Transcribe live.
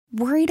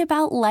Worried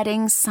about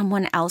letting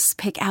someone else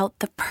pick out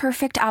the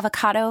perfect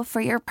avocado for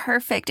your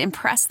perfect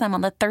impress them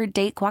on the third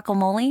date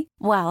guacamole?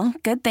 Well,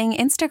 good thing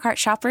Instacart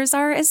shoppers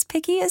are as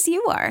picky as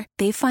you are.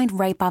 They find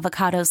ripe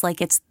avocados like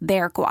it's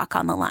their guac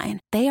on the line.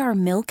 They are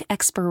milk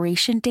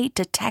expiration date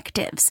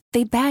detectives.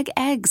 They bag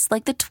eggs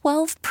like the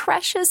 12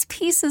 precious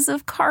pieces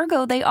of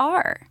cargo they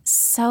are.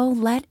 So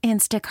let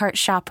Instacart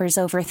shoppers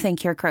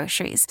overthink your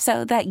groceries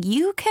so that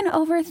you can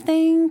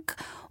overthink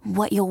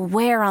what you'll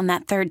wear on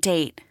that third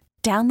date.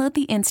 Download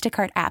the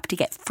Instacart app to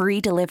get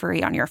free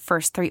delivery on your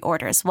first 3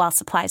 orders while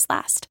supplies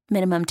last.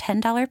 Minimum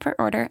 $10 per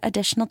order.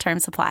 Additional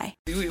terms apply.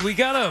 We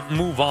got to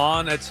move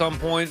on at some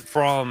point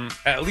from,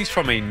 at least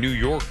from a New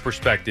York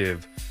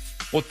perspective,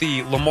 with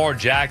the Lamar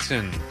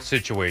Jackson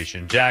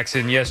situation.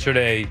 Jackson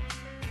yesterday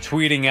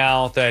tweeting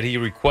out that he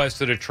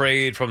requested a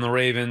trade from the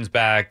Ravens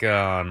back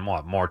on,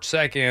 March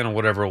 2nd or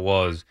whatever it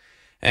was.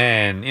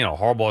 And,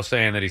 Harbaugh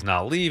saying that he's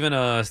not leaving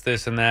us,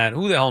 this and that.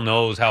 Who the hell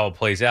knows how it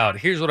plays out?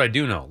 Here's what I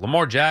do know.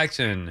 Lamar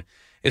Jackson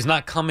is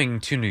not coming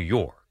to New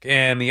York.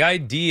 And the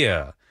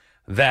idea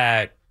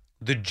that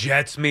the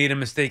Jets made a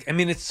mistake,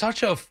 it's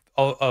such a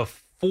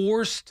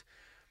forced,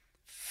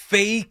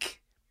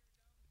 fake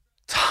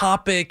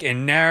topic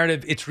and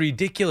narrative. It's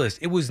ridiculous.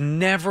 It was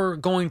never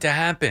going to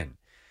happen.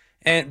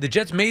 And the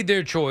Jets made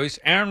their choice.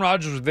 Aaron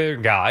Rodgers was their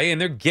guy, and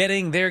they're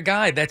getting their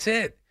guy. That's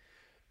it.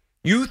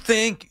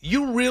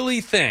 You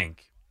really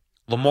think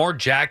Lamar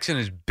Jackson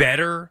is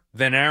better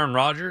than Aaron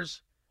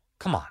Rodgers?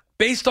 Come on.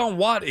 Based on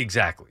what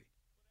exactly?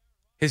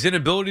 His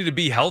inability to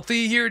be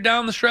healthy here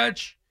down the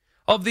stretch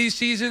of these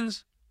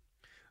seasons?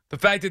 The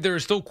fact that there are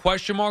still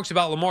question marks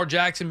about Lamar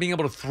Jackson being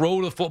able to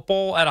throw the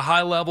football at a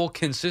high level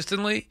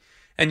consistently?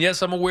 And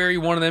yes, I'm aware he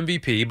won an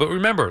MVP, but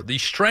remember, the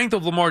strength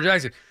of Lamar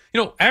Jackson.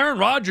 Aaron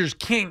Rodgers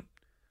can't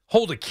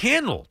hold a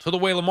candle to the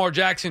way Lamar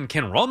Jackson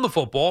can run the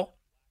football.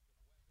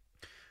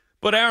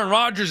 But Aaron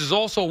Rodgers is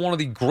also one of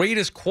the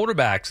greatest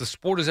quarterbacks the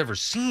sport has ever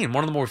seen,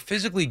 one of the more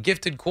physically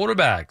gifted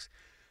quarterbacks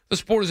the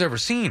sport has ever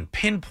seen.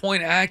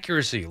 Pinpoint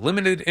accuracy,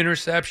 limited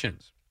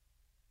interceptions.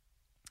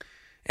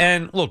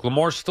 And look,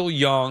 Lamar's still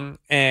young,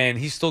 and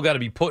he's still got to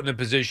be put in a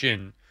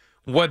position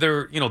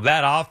whether,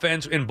 that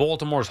offense in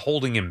Baltimore is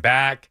holding him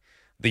back,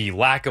 the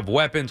lack of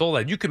weapons, all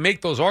that. You can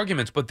make those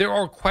arguments, but there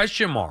are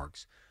question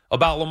marks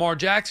about Lamar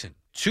Jackson.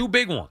 2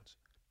 big ones.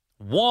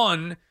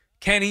 One,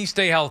 can he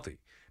stay healthy?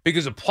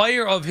 Because a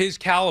player of his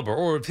caliber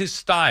or of his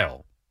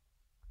style,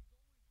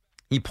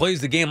 he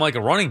plays the game like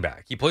a running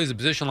back. He plays the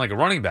position like a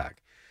running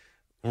back.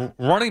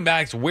 Running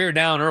backs wear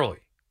down early.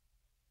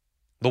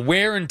 The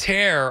wear and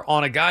tear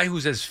on a guy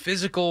who's as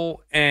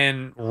physical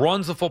and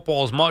runs the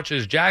football as much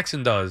as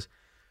Jackson does,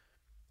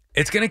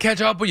 it's going to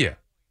catch up with you.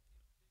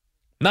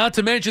 Not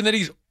to mention that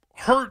he's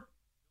hurt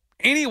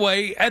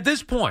anyway at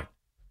this point.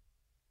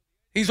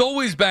 He's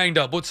always banged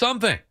up with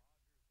something.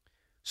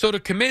 So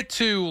to commit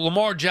to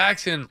Lamar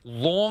Jackson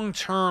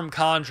long-term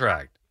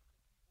contract,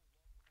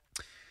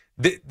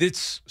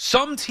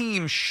 some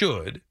team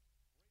should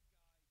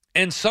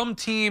and some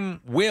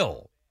team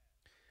will.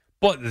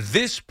 But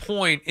this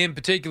point in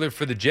particular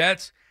for the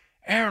Jets,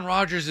 Aaron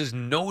Rodgers is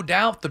no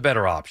doubt the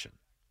better option.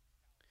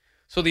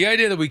 So the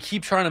idea that we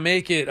keep trying to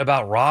make it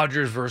about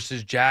Rodgers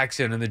versus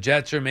Jackson and the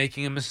Jets are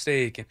making a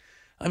mistake,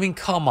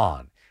 come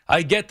on.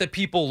 I get that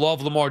people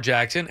love Lamar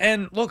Jackson,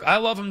 and look, I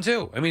love him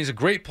too. He's a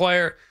great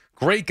player.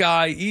 Great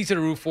guy, easy to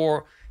root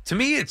for. To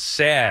me, it's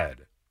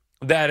sad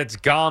that it's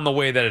gone the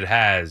way that it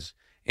has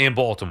in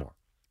Baltimore.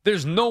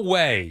 There's no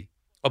way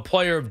a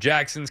player of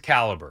Jackson's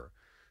caliber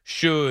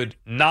should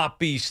not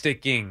be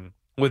sticking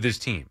with his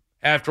team.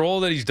 After all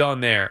that he's done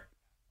there,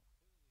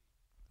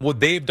 what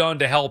they've done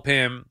to help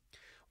him,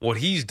 what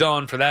he's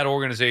done for that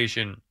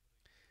organization,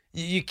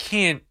 you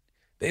can't,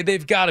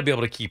 they've got to be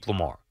able to keep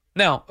Lamar.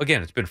 Now,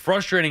 again, it's been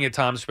frustrating at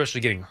times,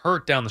 especially getting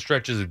hurt down the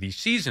stretches of these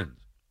seasons.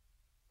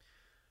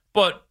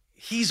 But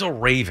he's a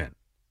Raven,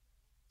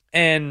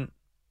 and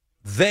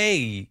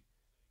they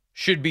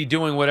should be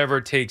doing whatever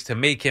it takes to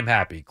make him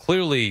happy.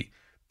 Clearly,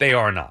 they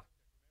are not.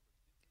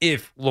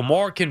 If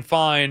Lamar can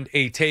find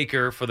a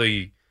taker for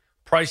the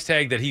price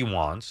tag that he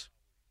wants,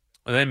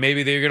 then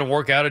maybe they're going to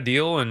work out a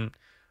deal, and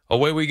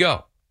away we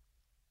go.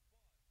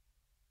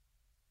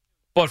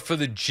 But for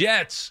the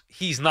Jets,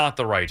 he's not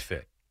the right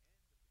fit.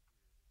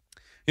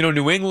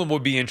 New England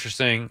would be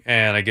interesting,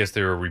 and I guess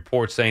there are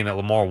reports saying that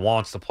Lamar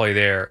wants to play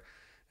there.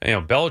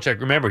 Belichick,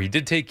 remember, he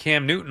did take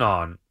Cam Newton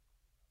on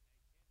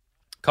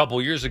a couple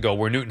of years ago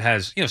where Newton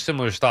has,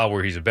 similar style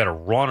where he's a better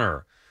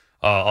runner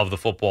of the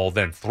football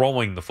than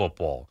throwing the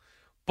football.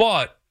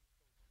 But,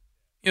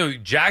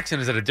 Jackson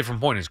is at a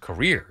different point in his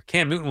career.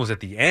 Cam Newton was at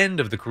the end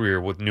of the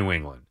career with New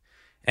England.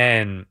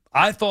 And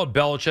I thought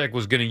Belichick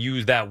was going to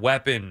use that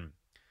weapon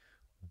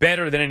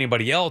better than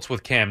anybody else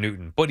with Cam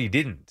Newton, but he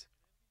didn't.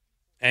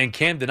 And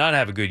Cam did not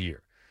have a good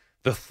year.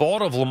 The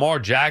thought of Lamar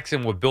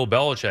Jackson with Bill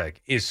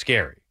Belichick is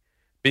scary.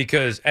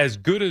 Because as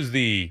good as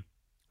the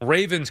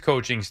Ravens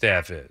coaching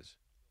staff is,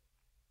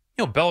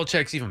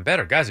 Belichick's even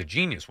better. Guy's a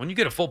genius. When you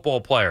get a football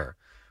player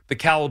the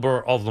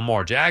caliber of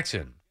Lamar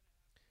Jackson,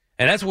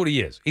 And that's what he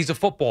is. He's a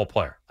football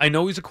player. I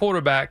know he's a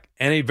quarterback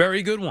and a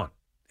very good one,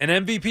 an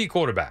MVP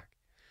quarterback.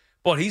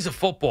 But he's a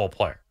football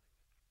player.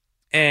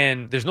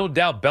 And there's no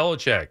doubt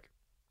Belichick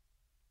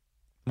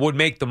would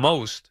make the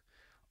most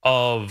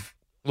of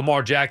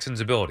Lamar Jackson's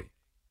ability.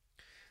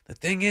 The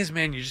thing is,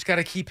 man, you just got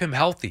to keep him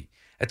healthy.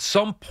 At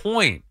some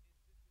point,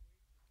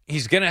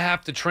 he's going to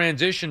have to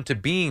transition to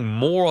being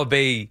more of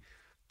a,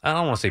 I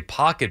don't want to say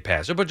pocket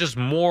passer, but just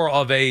more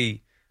of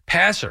a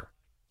passer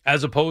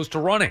as opposed to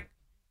running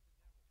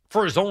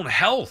for his own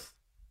health.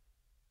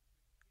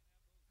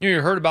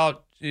 You heard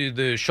about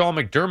the Sean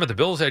McDermott, the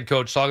Bills head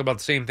coach, talking about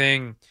the same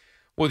thing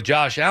with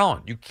Josh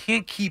Allen. You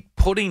can't keep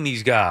putting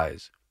these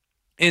guys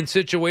in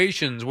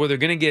situations where they're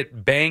going to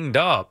get banged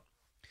up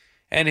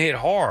and hit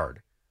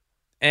hard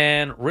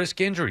and risk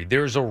injury.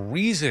 There's a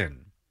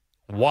reason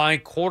why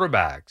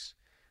quarterbacks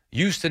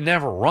used to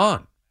never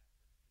run,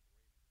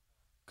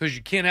 because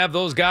you can't have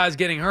those guys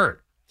getting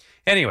hurt.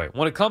 Anyway,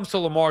 when it comes to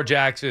Lamar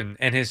Jackson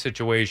and his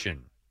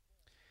situation,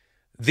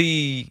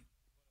 the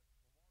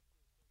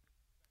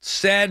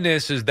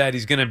sadness is that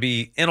he's going to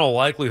be, in all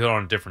likelihood,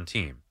 on a different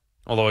team.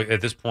 Although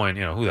at this point,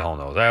 who the hell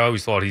knows? I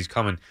always thought he's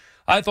coming.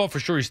 I thought for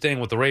sure he's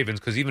staying with the Ravens,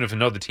 because even if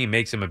another team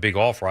makes him a big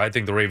offer, I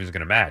think the Ravens are going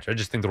to match. I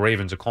just think the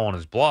Ravens are calling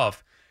his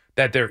bluff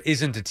that there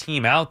isn't a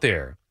team out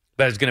there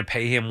that is going to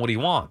pay him what he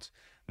wants.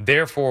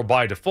 Therefore,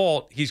 by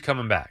default, he's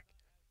coming back.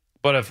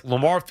 But if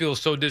Lamar feels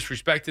so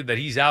disrespected that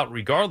he's out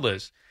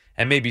regardless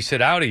and maybe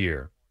sit out a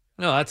year,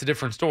 no, that's a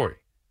different story.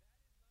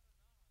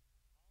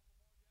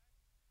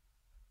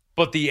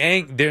 But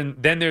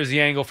then there's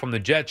the angle from the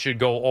Jets should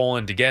go all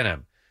in to get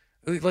him.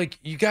 Like,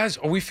 you guys,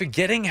 are we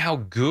forgetting how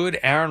good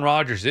Aaron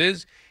Rodgers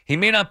is? He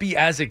may not be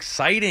as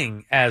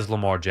exciting as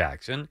Lamar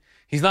Jackson.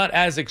 He's not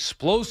as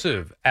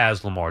explosive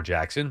as Lamar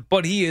Jackson,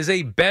 but he is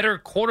a better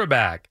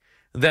quarterback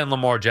than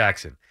Lamar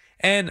Jackson.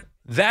 And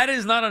that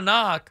is not a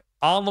knock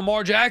on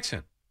Lamar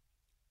Jackson.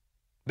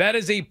 That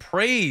is a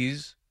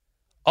praise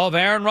of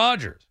Aaron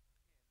Rodgers.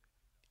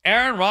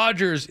 Aaron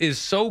Rodgers is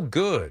so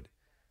good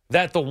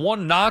that the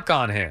one knock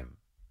on him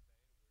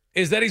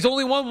is that he's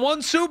only won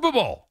one Super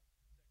Bowl.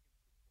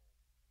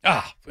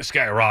 This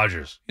guy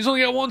Rodgers, he's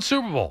only got one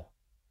Super Bowl.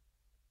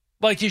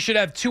 Like, he should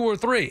have 2 or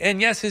 3.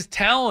 And yes, his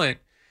talent,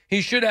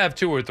 he should have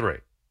 2 or 3.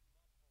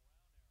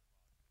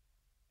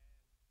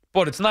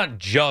 But it's not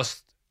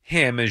just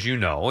him, as you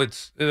know.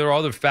 There are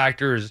other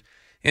factors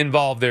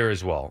involved there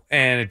as well.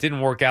 And it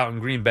didn't work out in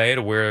Green Bay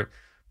to where,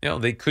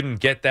 they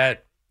couldn't get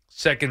that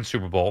second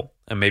Super Bowl.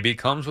 And maybe it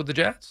comes with the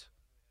Jets.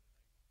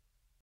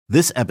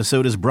 This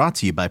episode is brought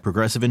to you by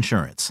Progressive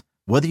Insurance.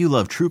 Whether you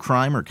love true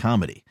crime or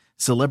comedy,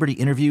 celebrity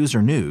interviews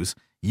or news,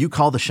 you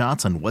call the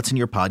shots on what's in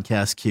your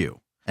podcast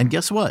queue. And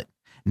guess what?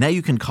 Now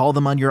you can call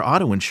them on your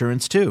auto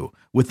insurance too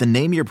with the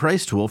Name Your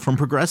Price tool from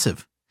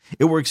Progressive.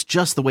 It works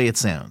just the way it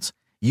sounds.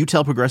 You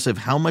tell Progressive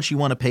how much you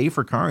want to pay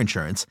for car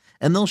insurance,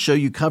 and they'll show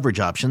you coverage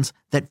options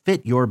that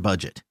fit your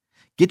budget.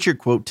 Get your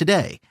quote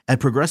today at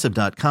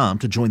Progressive.com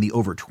to join the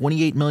over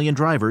 28 million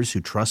drivers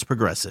who trust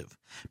Progressive.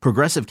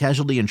 Progressive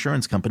Casualty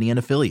Insurance Company and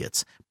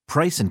Affiliates.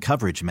 Price and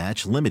coverage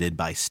match limited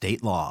by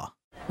state law.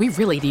 We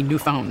really need new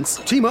phones.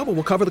 T-Mobile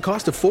will cover the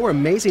cost of 4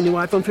 amazing new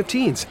iPhone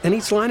 15s, and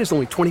each line is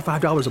only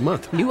 $25 a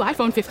month. New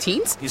iPhone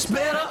 15s? It's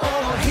better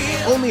over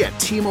here. Only at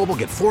T-Mobile,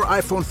 get 4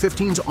 iPhone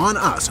 15s on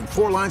us and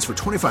 4 lines for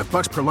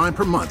 $25 per line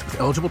per month with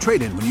eligible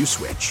trade-in when you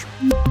switch.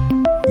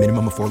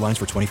 Minimum of 4 lines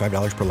for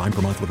 $25 per line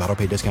per month with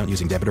autopay discount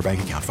using debit or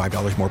bank account.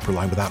 $5 more per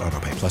line without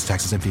autopay, plus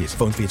taxes and fees.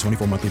 Phone fee at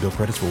 24 monthly bill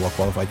credits for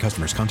well-qualified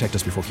customers. Contact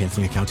us before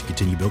canceling account to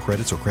continue bill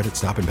credits or credit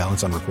stop and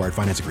balance on required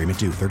finance agreement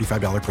due.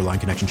 $35 per line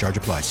connection charge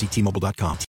applies. See T-Mobile.com.